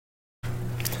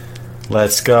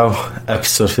Let's go.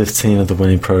 Episode 15 of the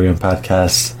Winning Program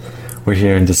podcast. We're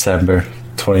here in December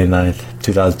 29th,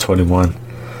 2021.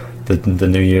 The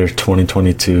new year,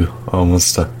 2022,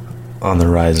 almost on the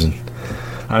horizon.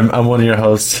 I'm one of your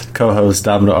hosts, co-host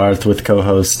Domino Arth, with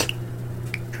co-host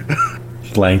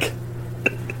blank.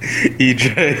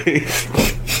 EJ.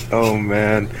 Oh,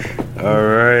 man. All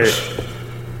right.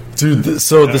 Dude,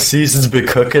 so the season's been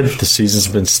cooking. The season's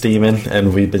been steaming,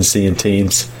 and we've been seeing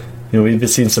teams. We've been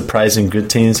seeing surprising good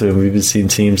teams, and we've been seeing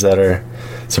teams that are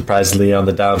surprisingly on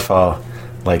the downfall,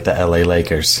 like the LA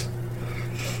Lakers.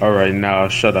 All right, now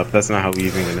shut up. That's not how we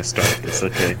even gonna start this.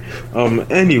 Okay.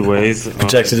 Anyways,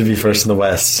 projected to be first in the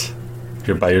West.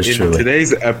 You're by yours truly. In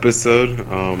today's episode,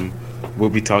 we'll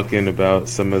be talking about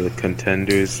some of the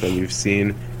contenders that we've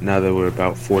seen now that we're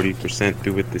about 40%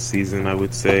 through with the season, I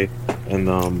would say, and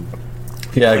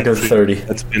yeah, go 30.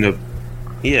 That's been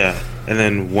and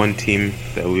then one team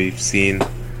that we've seen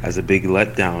as a big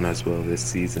letdown as well this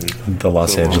season. The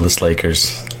Los Angeles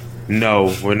Lakers.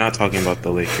 No, we're not talking about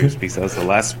the Lakers because that was the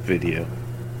last video,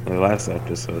 the last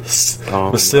episode.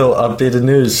 But still, updated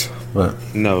news. But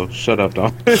no, shut up,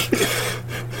 Dom.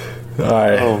 All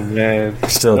right. Oh man,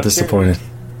 still disappointed.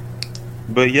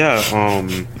 But yeah,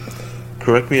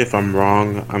 correct me if I'm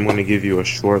wrong. I'm going to give you a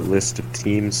short list of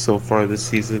teams so far this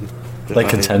season. Like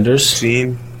contenders?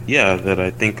 That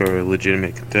I think are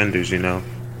legitimate contenders,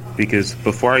 because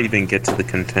before I even get to the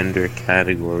contender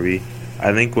category,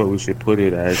 I think what we should put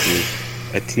it as is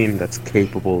a team that's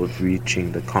capable of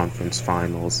reaching the conference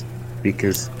finals,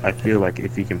 because I feel like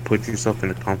if you can put yourself in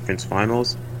the conference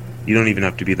finals, you don't even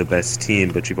have to be the best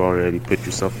team, but you've already put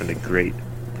yourself in a great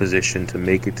position to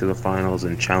make it to the finals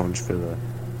and challenge for the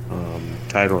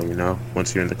title,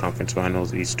 once you're in the conference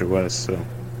finals, East or West. So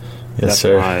that's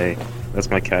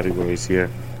my categories here.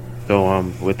 So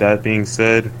with that being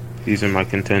said, these are my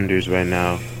contenders right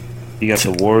now. You got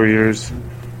the Warriors,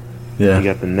 you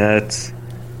got the Nets,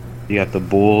 you got the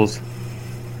Bulls,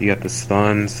 you got the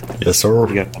Suns, yes sir,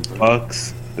 you got the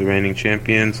Bucks, the reigning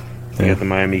champions, you got the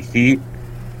Miami Heat,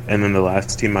 and then the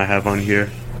last team I have on here,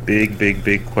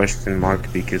 big question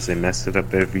mark because they mess it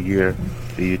up every year,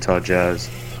 the Utah Jazz.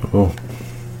 Oh.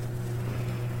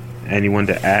 Anyone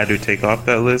to add or take off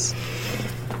that list?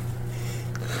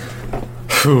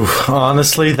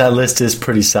 Honestly, that list is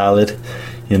pretty solid.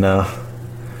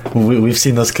 We've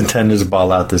seen those contenders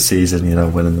ball out this season,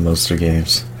 winning the most of their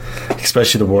games.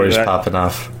 Especially the Warriors popping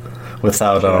off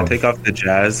without... take off the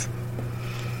Jazz?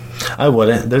 I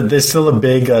wouldn't. They're still a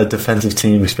big defensive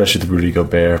team, especially the Rudy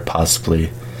Gobert,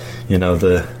 possibly.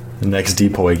 The next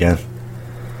Depoy again.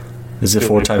 Is it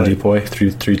four-time Depoy?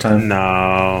 Three-time?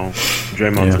 No.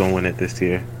 Draymond's going to win it this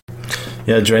year.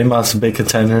 Yeah, Draymond's a big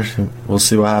contender. We'll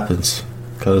see what happens,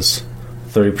 because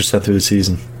 30% through the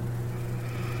season.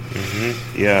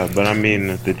 Mm-hmm. Yeah, but I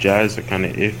mean, the Jazz are kind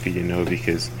of iffy,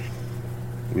 because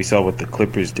we saw what the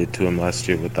Clippers did to him last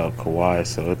year without Kawhi,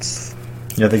 so it's...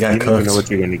 Yeah, they got cooked. You never know what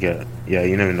you're going to get. Yeah,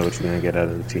 you never know what you're going to get out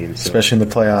of the team. So, especially in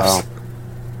the playoffs.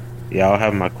 I'll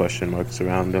have my question marks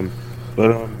around them.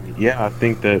 But, I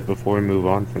think that before we move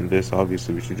on from this,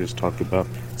 obviously we should just talk about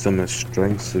some of the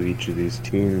strengths of each of these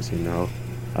teams,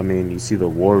 I mean, you see the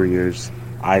Warriors,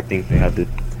 I think they have the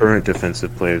current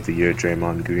defensive player of the year,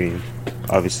 Draymond Green.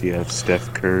 Obviously you have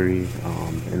Steph Curry,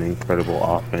 an incredible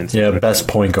offense. Yeah, best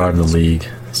point guard in the league.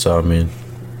 So, I mean...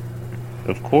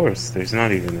 Of course, there's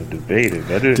not even a debate.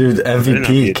 Dude,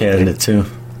 MVP candidate too,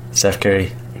 Steph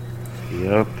Curry.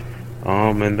 Yep.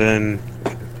 And then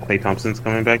Klay Thompson's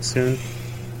coming back soon.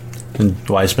 And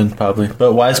Wiseman probably,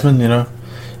 but Wiseman,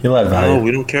 he'll have value. No,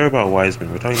 we don't care about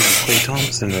Wiseman. We're talking about Klay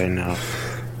Thompson right now.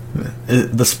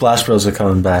 The Splash Bros are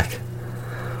coming back.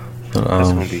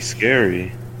 That's gonna be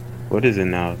scary. What is it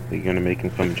now? Are you gonna make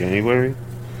him come January?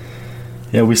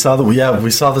 Yeah, we saw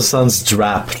the Suns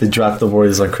drop. They dropped the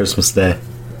Warriors on Christmas Day.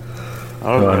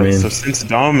 So since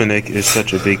Dominic is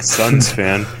such a big Suns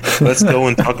fan, let's go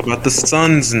and talk about the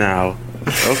Suns now.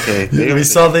 Okay, we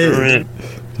saw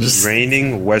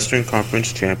reigning Western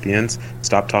Conference champions.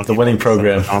 Stop talking. The winning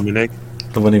program, Dominic.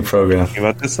 The winning program. Talking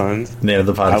about the Suns. Name of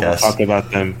the podcast. I will talk about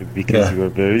them because you are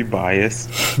very biased.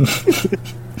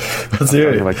 Let's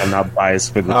hear it. Like I'm not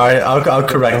biased for this. All right, I'll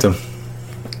correct him.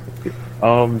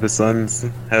 The Suns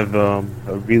have a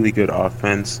really good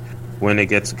offense. When it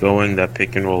gets going, that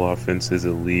pick and roll offense is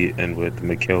elite, and with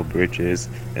Mikal Bridges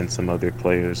and some other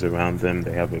players around them,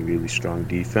 they have a really strong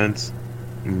defense.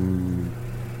 I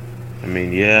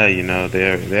mean, they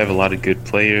have a lot of good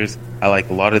players. I like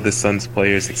a lot of the Suns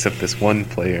players except this one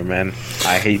player, man.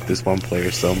 I hate this one player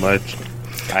so much.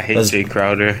 I hate Jay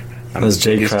Crowder. I'm That's the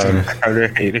Jay biggest Crowder. Jay Crowder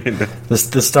hater. The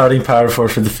starting power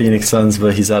forward for the Phoenix Suns,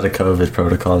 but he's out of COVID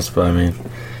protocols. But I mean,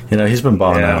 he's been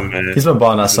balling out. Man. He's been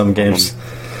balling out some games.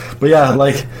 But yeah,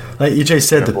 like EJ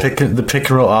said, the pick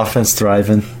and roll offense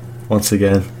thriving once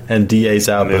again, and DA's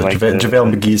out, but like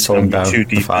JaVale McGee's holding down the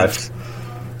defense.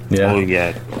 5. Yeah. Oh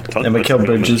yeah. And Mikal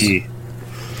Bridges,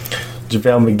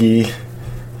 JaVale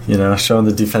McGee, showing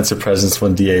the defensive presence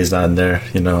when DA's not in there.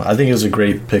 I think it was a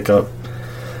great pickup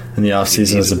in the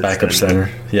offseason as a backup center.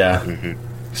 Yeah.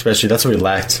 Mm-hmm. Especially, that's what we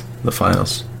lacked in the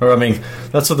finals. Or, I mean,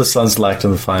 that's what the Suns lacked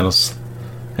in the finals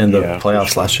and the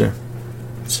playoffs last year.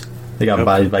 They got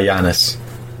bodied by Giannis.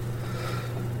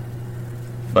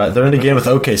 But they're in the game with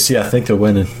OKC. I think they're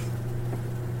winning.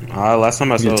 Last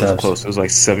time I saw it was close. It was like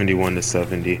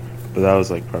 71-70. But that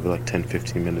was probably 10,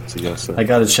 15 minutes ago. So I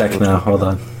got to check now. Hold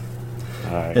on.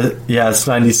 All right. It's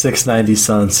 96-90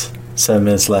 Suns. 7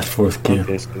 minutes left, fourth Q.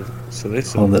 Okay, so they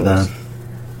hold it down.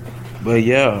 But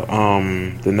yeah,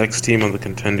 the next team on the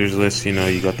contenders list,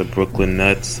 you got the Brooklyn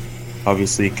Nets.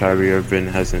 Obviously, Kyrie Irving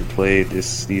hasn't played this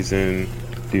season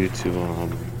due to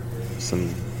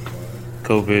some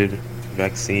COVID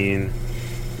vaccine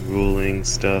ruling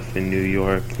stuff in New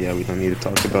York. Yeah, we don't need to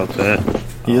talk about that.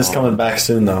 He is coming back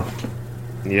soon, though.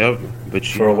 Yep, but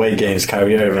for away games,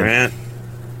 Kyrie Irving. Durant.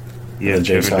 Yeah,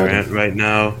 Kevin Durant right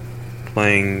now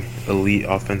playing elite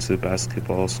offensive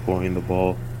basketball, scoring the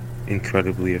ball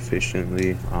incredibly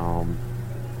efficiently.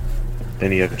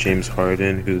 Then you have James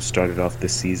Harden, who started off the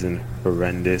season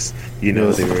horrendous. They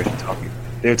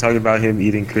were talking about him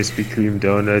eating Krispy Kreme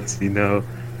donuts.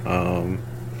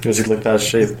 Because he looked out of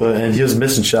shape, and he was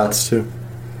missing shots too.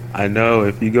 I know.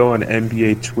 If you go on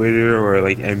NBA Twitter or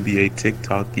NBA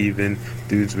TikTok, even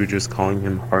dudes were just calling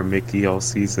him Mickey all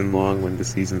season long when the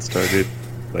season started.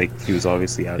 He was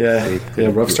obviously out of shape. Yeah,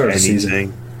 rough start of the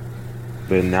season.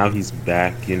 But now he's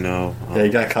back. He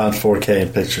got caught 4K in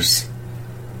pictures.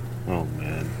 Oh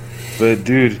man, but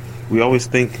dude, we always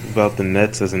think about the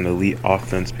Nets as an elite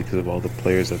offense because of all the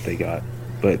players that they got.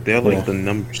 But they're the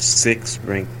number 6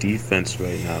 ranked defense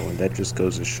right now, and that just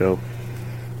goes to show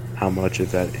how much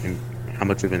of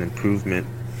an improvement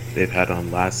they've had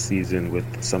on last season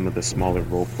with some of the smaller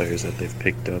role players that they've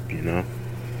picked up.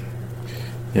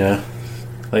 Yeah,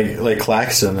 like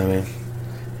Claxton. I mean,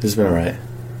 he's been alright.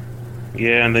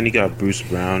 Yeah, and then you got Bruce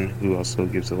Brown, who also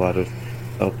gives a lot of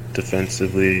help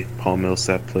defensively. Paul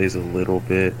Millsap plays a little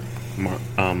bit.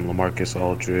 LaMarcus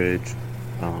Aldridge.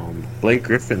 Blake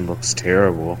Griffin looks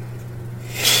terrible.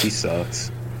 He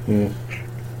sucks. Yeah.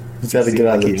 He's got to get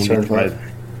out of the turnpike.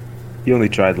 He only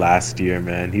tried last year,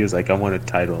 man. He was like, I won a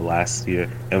title last year.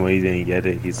 And when he didn't get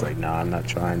it, he's like, nah, I'm not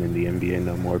trying in the NBA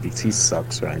no more because he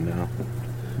sucks right now.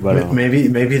 But maybe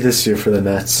this year for the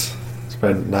Nets.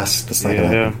 That's not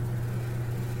going to happen.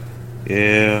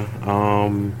 Yeah.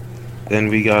 Then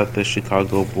we got the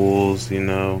Chicago Bulls, I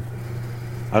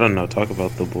don't know. Talk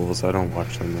about the Bulls. I don't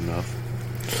watch them enough.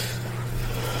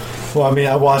 Well, I mean,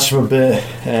 I watched them a bit,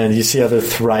 and you see how they're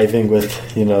thriving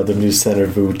with, the new center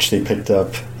Vooch they picked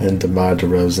up, and DeMar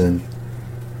DeRozan,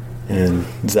 and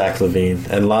Zach LaVine.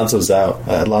 And Lonzo's out.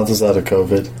 Lonzo's out of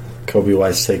COVID. Kobe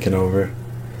White's taking over.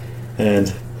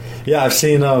 And, yeah, I've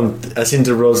seen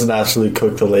DeRozan absolutely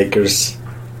cook the Lakers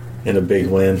in a big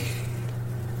win,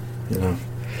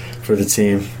 for the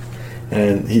team.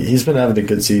 And he's been having a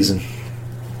good season.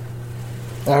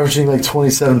 Averaging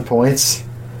 27 points.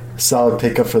 Solid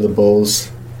pickup for the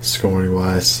Bulls,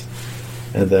 scoring-wise.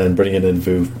 And then bringing in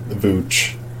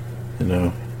Vooch.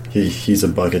 He's a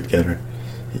bucket getter.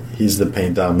 He's the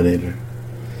paint dominator.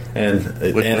 And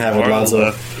having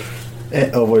Lonzo.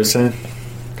 What are you saying?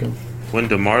 Go. When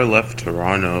DeMar left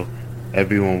Toronto,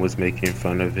 everyone was making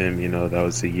fun of him. That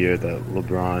was the year that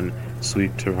LeBron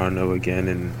swept Toronto again,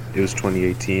 and it was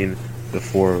 2018, the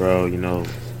 4-0,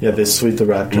 Yeah, they swept the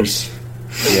Raptors.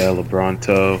 Yeah, LeBron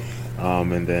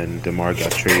and then DeMar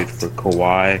got traded for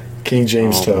Kawhi. King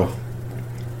James toe.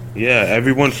 Yeah,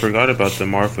 everyone forgot about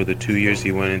DeMar for the 2 years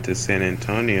he went into San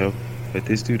Antonio, but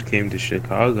this dude came to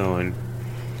Chicago and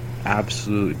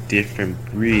absolute different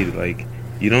breed.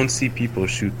 You don't see people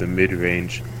shoot the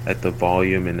mid-range at the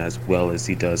volume and as well as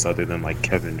he does other than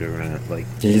Kevin Durant.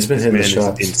 He's been hitting the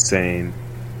shots. Is insane.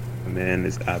 The man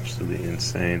is absolutely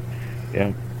insane.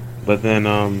 Yeah. But then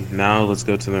now let's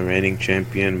go to the reigning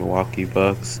champion, Milwaukee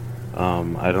Bucks.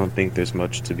 I don't think there's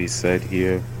much to be said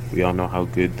here. We all know how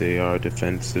good they are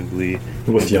defensively.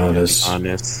 With Giannis.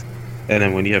 And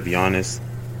then when you have Giannis,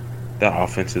 that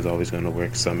offense is always going to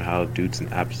work somehow. Dude's an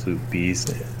absolute beast.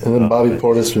 And then Bobby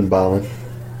Portis been balling.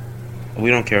 We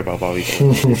don't care about Bobby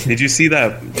Portis. Did you see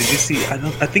that?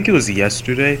 I think it was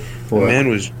yesterday. The man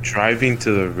was driving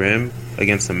to the rim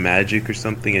against the Magic or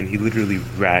something, and he literally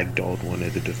ragdolled one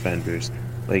of the defenders.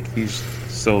 Like, he's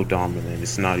so dominant,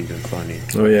 it's not even funny.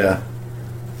 Oh, yeah.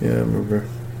 Yeah, I remember.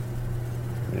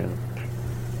 Yeah.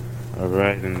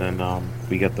 Alright, and then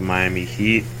we got the Miami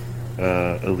Heat,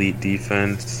 elite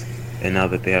defense, and now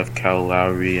that they have Kyle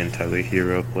Lowry and Tyler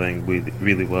Hero playing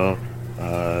really well,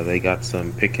 they got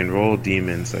some pick and roll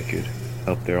demons that could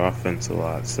help their offense a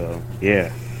lot. So,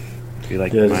 yeah. We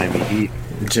like the Miami Heat.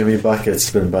 Jimmy Bucket's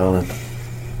been balling.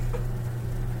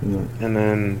 And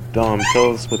then, Dom,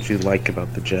 tell us what you like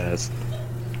about the Jazz.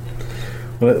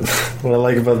 What I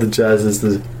like about the Jazz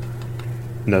is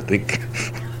Nothing.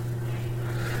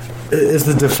 is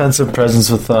the defensive presence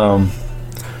with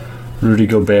Rudy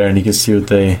Gobert, and you can see what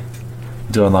they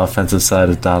do on the offensive side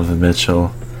of Donovan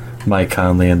Mitchell, Mike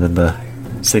Conley, and then the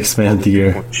sixth man of the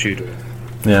year. Shooter.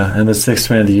 Yeah, and the sixth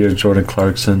man of the year, Jordan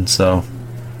Clarkson. So.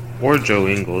 Or Joe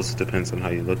Ingles, depends on how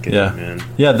you look at it, man.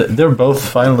 Yeah, they're both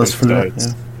finalists for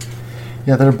that.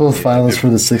 Yeah, they're both finalists for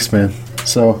the sixth man.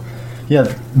 So, yeah,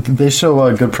 they show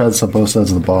a good presence on both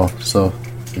sides of the ball. So,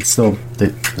 it's still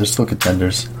they're still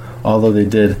contenders. Although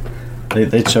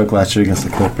they choked last year against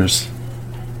the Clippers.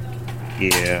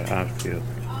 Yeah, I feel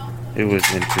it was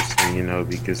interesting,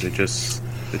 because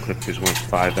the Clippers went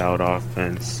 5-out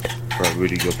offense, brought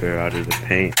Rudy Gobert out of the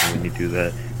paint, and when you do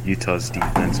that, Utah's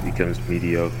defense becomes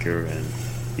mediocre. And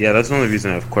yeah, that's the only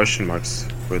reason I have question marks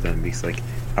for them, because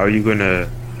how are you gonna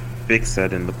fix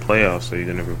that in the playoffs? Are you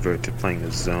gonna revert to playing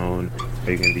a zone?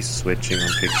 Are you gonna be switching on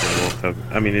pick and roll?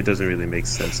 I mean, it doesn't really make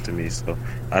sense to me, so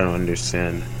I don't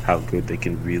understand how good they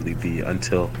can really be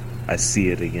until I see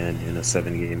it again in a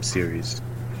 7-game series.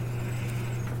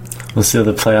 We'll see how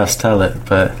the playoffs tell it,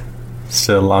 but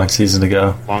still a long season to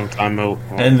go. Long time out.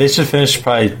 And they should finish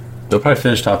they'll probably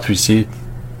finish top 3 seed.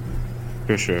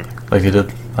 For sure. Like they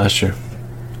did last year.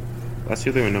 Last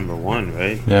year they were number 1,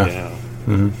 right? Yeah.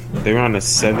 Mm-hmm. They were on a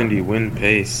 70-win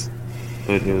pace,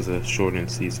 but it was a shortened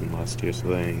season last year, so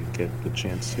they didn't get the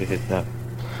chance to hit that.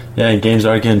 Yeah, and games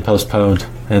are getting postponed,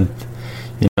 and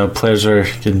players are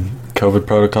getting COVID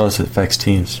protocols. It affects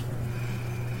teams.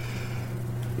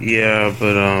 Yeah,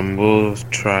 but we'll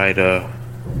try to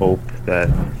hope that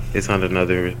it's not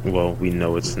another. Well, we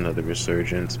know it's another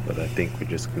resurgence, but I think we're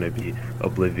just gonna be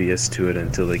oblivious to it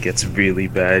until it gets really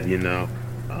bad.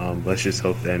 Let's just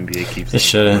hope the NBA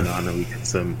keeps going on and we get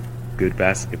some good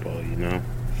basketball.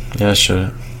 Yeah,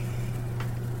 sure.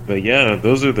 But yeah,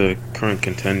 those are the current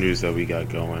contenders that we got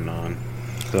going on.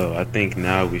 So I think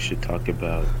now we should talk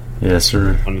about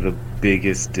one of the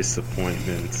biggest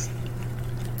disappointments.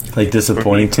 Like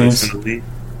disappointing teams?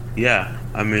 Yeah,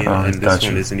 I mean, and this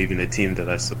one isn't even a team that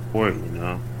I support,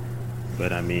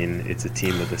 But I mean, it's a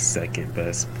team with the second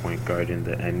best point guard in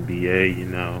the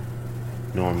NBA,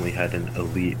 Normally had an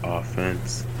elite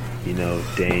offense,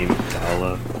 Dame,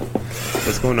 Dalla.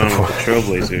 What's going on with the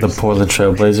Trailblazers? The Portland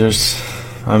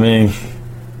Trailblazers. I mean,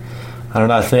 I don't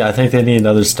know. I think they need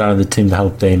another star on the team to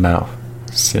help Dame out.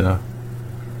 Just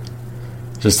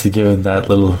to give him that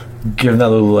little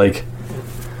like,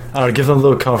 I don't know, give them a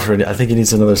little comfort. I think he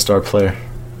needs another star player.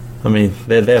 I mean,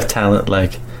 they have talent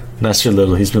like Nasir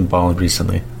Little. He's been balling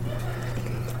recently,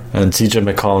 and CJ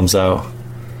McCollum's out.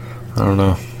 I don't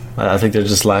know. I think they're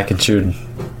just lacking shooting,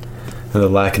 and they're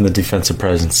lacking the defensive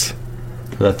presence.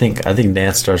 But I think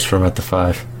Nance starts for him at the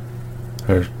 5,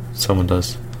 or someone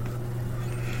does.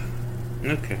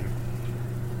 Okay.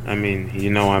 I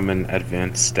mean, I'm an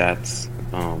advanced stats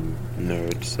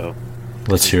nerd, so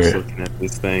let's hear it. Looking at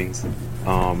these things.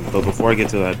 But before I get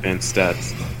to the advanced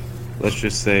stats, let's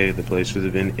just say the Blazers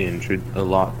have been injured a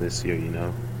lot this year.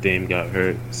 Dame got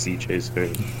hurt, CJ's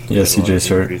hurt. Yeah, CJ's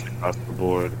hurt across the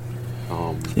board.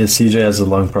 Yeah, CJ has a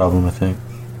lung problem, I think.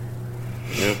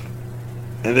 Yep.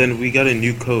 And then we got a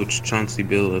new coach, Chauncey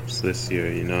Billups, this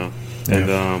year. Yeah.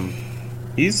 And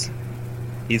he's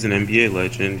an NBA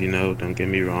legend. Don't get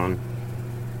me wrong,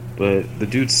 but the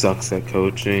dude sucks at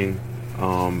coaching.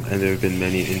 And there have been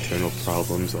many internal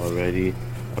problems already.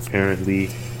 Apparently,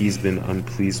 he's been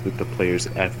unpleased with the players'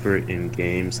 effort in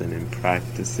games and in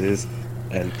practices,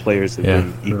 and players have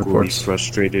been equally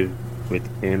frustrated with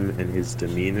him and his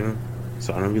demeanor.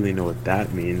 So I don't really know what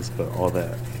that means, but all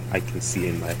that I can see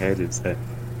in my head is that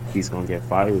he's going to get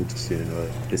fired soon, or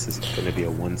this is going to be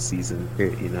a one-season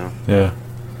hit, Yeah.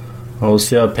 Well, we'll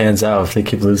see how it pans out. If they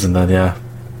keep losing, then yeah.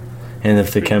 And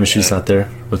if the chemistry's not there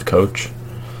with coach.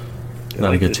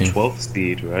 Not a good team. 12th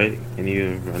seed, right? Can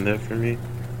you run that for me?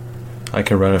 I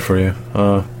can run it for you.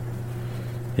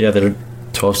 Yeah, they're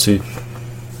 12th seed.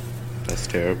 That's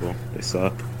terrible. They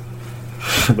suck.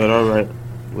 But all right,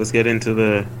 let's get into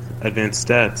the advanced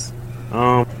stats.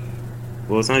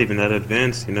 Well, it's not even that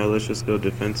advanced. Let's just go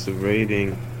defensive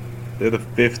rating. They're the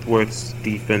fifth worst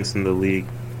defense in the league.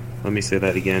 Let me say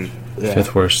that again. Yeah.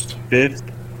 Fifth worst. Fifth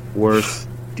worst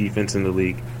defense in the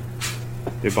league.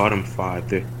 They're bottom 5.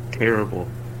 They're terrible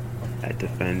at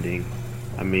defending.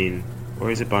 Or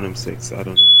is it bottom 6? I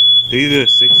don't know. They're either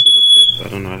 6th or the 5th. I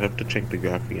don't know. I have to check the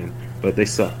graph again. But they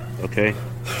suck, okay?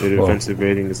 Their defensive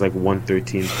rating is like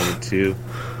 113.2.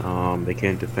 They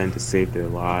can't defend to save their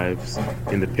lives.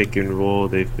 In the pick and roll,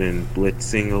 they've been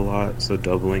blitzing a lot, so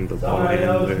doubling the ball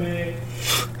handler.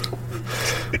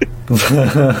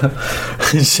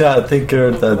 Shot, I think I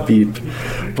heard that beep.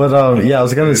 But I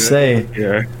was gonna say,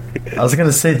 the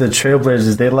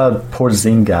Trailblazers, they allowed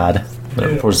Porzingis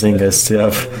to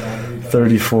have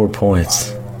 34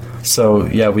 points. So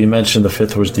we mentioned the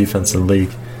fifth worst defense in the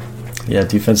league. Yeah,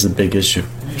 defense is a big issue,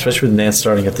 especially with Nance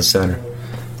starting at the center.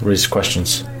 Raise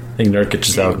questions. I think Nurkic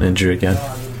is out and injured again.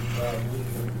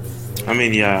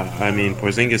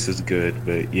 Porzingis is good,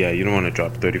 but you don't want to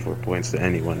drop 34 points to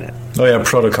anyone.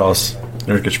 Protocols.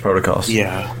 Nurkic protocols.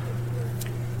 Yeah.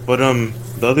 But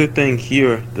the other thing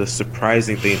here, the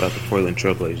surprising thing about the Portland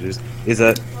Trailblazers is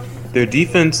that their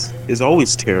defense is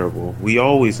always terrible. We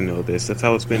always know this. That's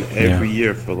how it's been every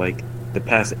year for like the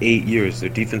past 8 years. Their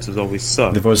defense has always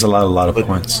sucked. They've always allowed a lot of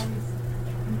points.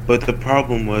 But the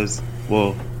problem was,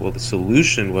 the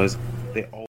solution was they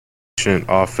always efficient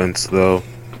offense though.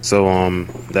 So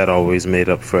that always made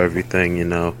up for everything,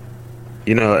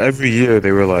 every year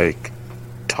they were like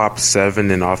top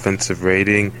 7 in offensive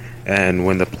rating, and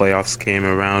when the playoffs came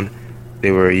around,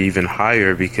 they were even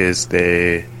higher because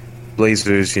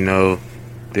Blazers,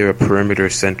 they're a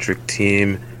perimeter-centric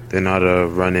team. They're not a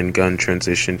run-and-gun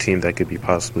transition team that could be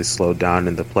possibly slowed down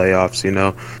in the playoffs,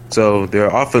 So their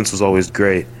offense was always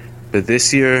great. But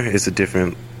this year is a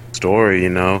different story,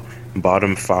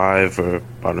 Bottom 5 or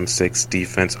bottom 6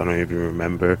 defense, I don't even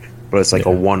remember. But it's like a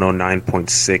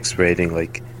 109.6 rating.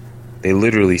 Like, they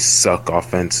literally suck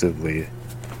offensively.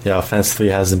 Yeah, offensively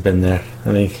hasn't been there.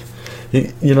 I think,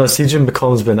 CJ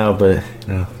McCollum's been out, but,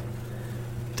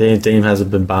 Dame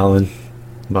hasn't been balling.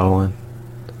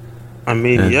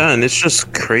 And it's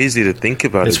just crazy to think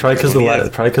about. It's probably because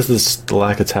the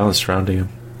lack of talent surrounding him,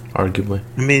 arguably.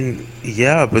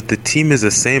 But the team is the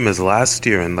same as last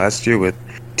year, and last year with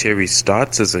Terry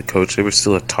Stotts as a coach, they were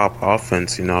still a top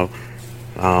offense. You think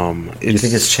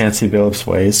it's Chauncey Billups'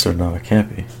 ways, or no? It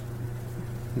can't be.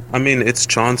 It's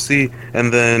Chauncey,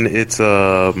 and then it's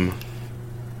him,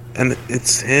 and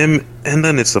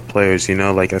then it's the players.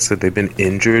 Like I said, they've been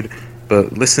injured.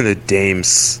 But listen to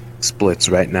Dame's splits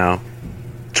right now: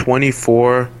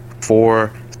 24,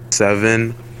 4,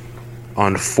 7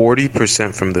 on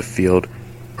 40% from the field,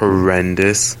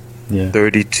 horrendous.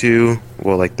 32,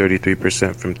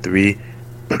 33% from 3,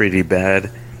 pretty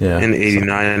bad. And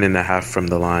 89.5 from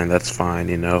the line, that's fine,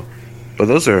 But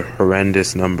those are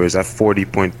horrendous numbers. At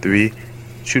 40.3,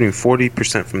 shooting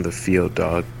 40% from the field,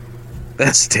 dog.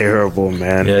 That's terrible,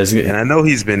 man. Yeah, and I know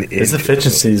he's been injured. His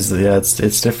efficiencies,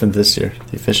 it's different this year.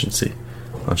 The efficiency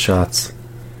on shots,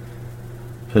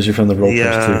 especially from the role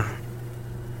players too.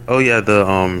 Oh yeah, the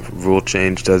rule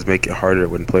change does make it harder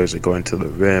when players are going to the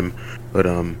rim, but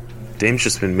Dame's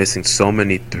just been missing so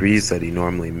many threes that he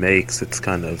normally makes. It's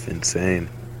kind of insane.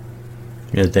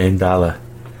 Yeah, Dame Dalla.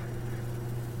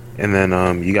 And then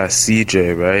you got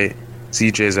CJ, right?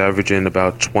 CJ's averaging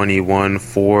about 21,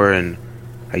 4, and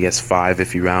I guess 5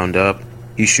 if you round up.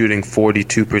 He's shooting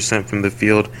 42% from the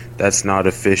field. That's not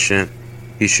efficient.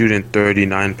 He's shooting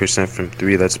 39% from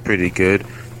 3. That's pretty good.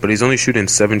 But he's only shooting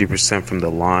 70% from the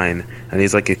line, and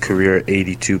he's like a career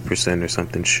 82% or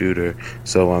something shooter.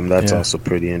 So that's also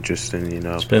pretty interesting,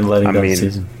 It's been letting down the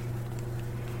season.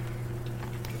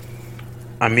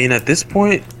 At this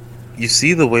point, you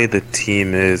see the way the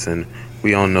team is, and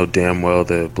we all know damn well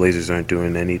the Blazers aren't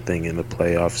doing anything in the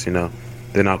playoffs.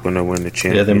 They're not going to win the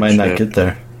championship. Yeah, they might not get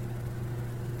there.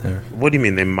 What do you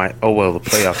mean they might? Oh well, the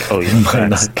playoffs. Oh yeah,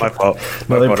 my fault.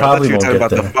 No, they probably won't get there. I thought you were talking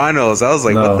about the finals. I was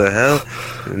like, what the hell?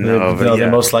 No, they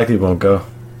most likely won't go.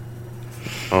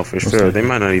 Oh, for sure. They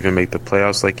might not even make the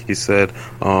playoffs, like you said.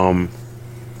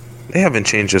 They haven't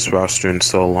changed this roster in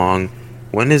so long.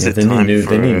 When is it time?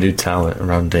 They need new talent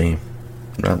around Dame.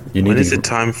 When is it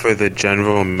time for the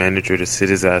general manager to sit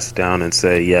his ass down and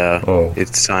say,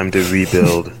 it's time to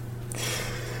rebuild?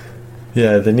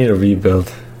 Yeah, they need a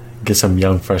rebuild. Get some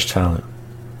young, fresh talent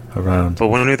around. But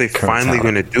when are they finally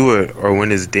going to do it? Or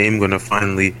when is Dame going to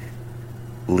finally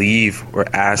leave or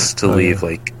ask to leave?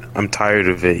 Like, I'm tired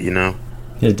of it,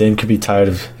 Yeah, Dame could be tired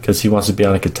of because he wants to be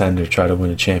on a contender, try to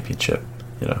win a championship,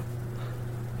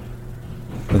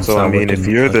 So,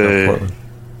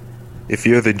 if If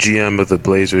you're the GM of the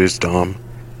Blazers, Dom.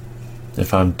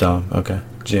 If I'm dumb, okay.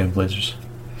 GM Blazers.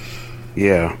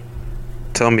 Yeah.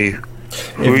 Tell me,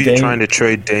 who are you trying to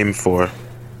trade Dame for?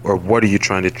 Or what are you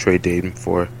trying to trade Dame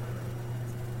for?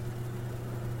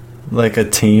 Like a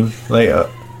team?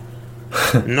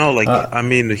 No,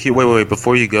 wait.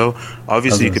 Before you go,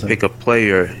 obviously you could pick a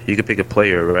player. You could pick a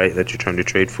player, right, that you're trying to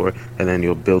trade for, and then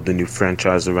you'll build a new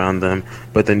franchise around them.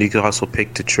 But then you could also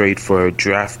pick to trade for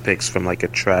draft picks from like a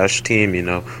trash team,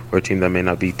 or a team that may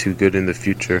not be too good in the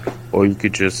future. Or you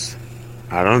could just,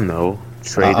 I don't know,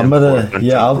 trade.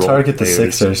 I'll target the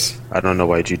Sixers. I don't know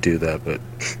why'd you do that, but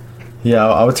yeah,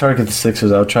 I would target the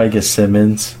Sixers. I would try to get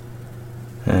Simmons,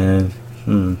 and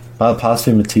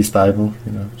possibly Matisse Thybulle.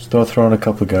 Still throwing a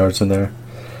couple guards in there,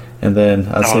 and then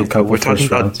I'd say a couple. We're talking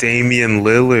about Damian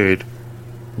Lillard.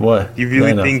 What? You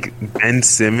really think Ben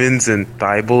Simmons and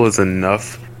Thybulle is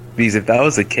enough? Because if that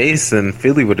was the case, then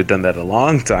Philly would have done that a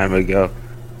long time ago.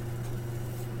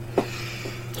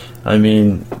 I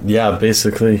mean, yeah,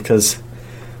 basically, because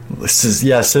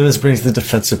Simmons brings the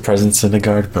defensive presence in the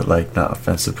guard, but not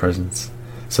offensive presence.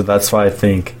 So that's why I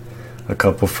think a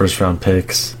couple first-round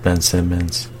picks, Ben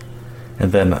Simmons,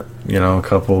 and then a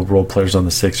couple role players on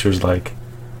the Sixers, like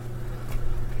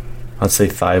I'd say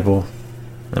Thybulle,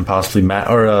 and possibly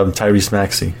Tyrese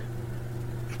Maxey.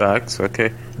 Facts.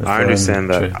 Okay, I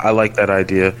understand that. I like that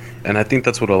idea, and I think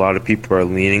that's what a lot of people are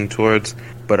leaning towards.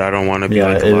 But I don't want to be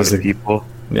like a lot of people.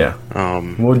 Yeah.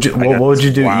 What would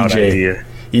you do, EJ? Idea.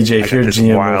 EJ, if you're a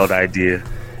GM, idea.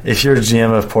 If you're a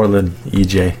GM of Portland,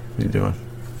 EJ, what are you doing?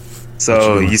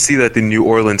 So you see that the New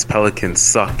Orleans Pelicans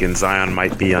suck, and Zion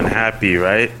might be unhappy,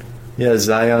 right? Yeah,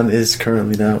 Zion is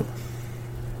currently out.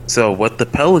 So what the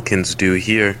Pelicans do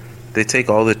here, they take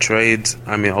all the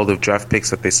all the draft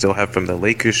picks that they still have from the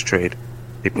Lakers trade,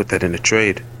 they put that in a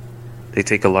trade. They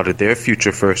take a lot of their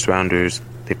future first rounders,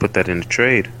 they put that in a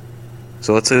trade.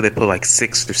 So let's say they put like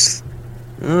 6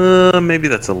 to maybe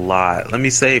that's a lot. Let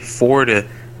me say 4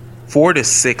 to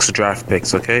 6 draft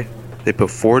picks, okay? They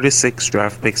put 4 to 6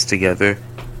 draft picks together,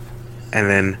 and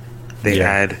then they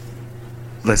add,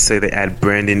 let's say they add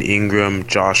Brandon Ingram,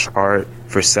 Josh Hart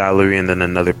for salary, and then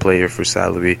another player for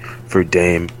salary for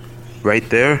Dame. Right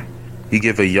there, you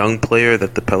give a young player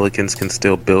that the Pelicans can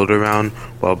still build around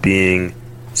while being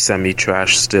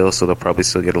semi-trash still, so they'll probably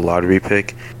still get a lottery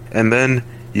pick. And then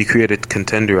you create a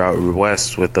contender out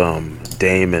west with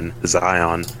Dame and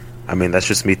Zion. I mean, that's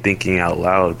just me thinking out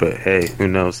loud, but hey, who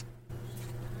knows?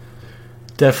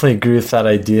 Definitely agree with that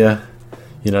idea.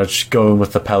 Just going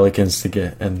with the Pelicans to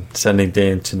get and sending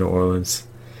Dame to New Orleans.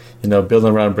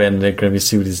 Building around Brandon Ingram, you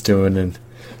see what he's doing in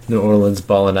New Orleans,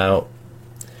 balling out.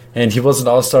 And he was an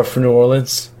all-star for New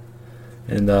Orleans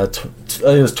in I think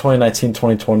it was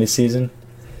 2019-2020 season.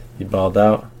 He balled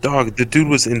out. Dog, the dude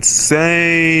was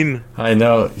insane. I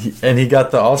know, he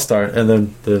got the all-star, and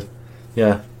then the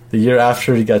year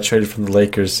after he got traded from the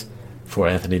Lakers for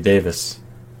Anthony Davis.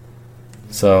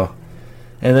 So.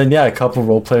 And then a couple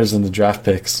role players in the draft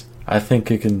picks. I think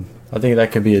that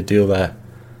could be a deal that,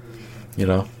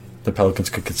 the Pelicans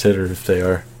could consider if they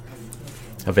are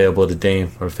available to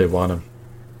Dame or if they want him.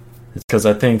 Because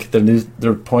I think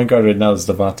their point guard right now is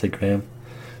Devontae Graham.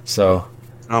 So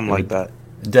I'm like that.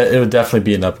 It would definitely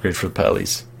be an upgrade for the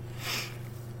Pellies.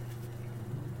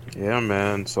 Yeah,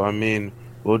 man. So I mean,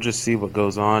 we'll just see what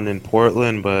goes on in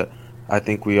Portland, but I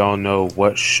think we all know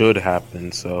what should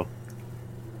happen. So.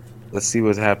 Let's see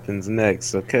what happens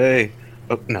next, okay?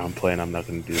 Oh, no, I'm playing. I'm not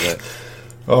going to do that.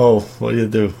 Oh, what do you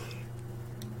do?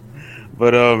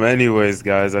 But anyways,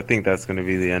 guys, I think that's going to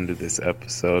be the end of this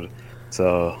episode.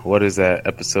 So, what is that?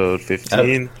 Episode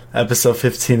 15? Episode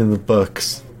 15 in the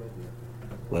books.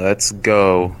 Let's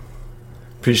go.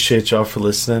 Appreciate y'all for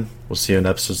listening. We'll see you in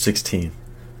episode 16.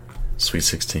 Sweet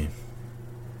 16.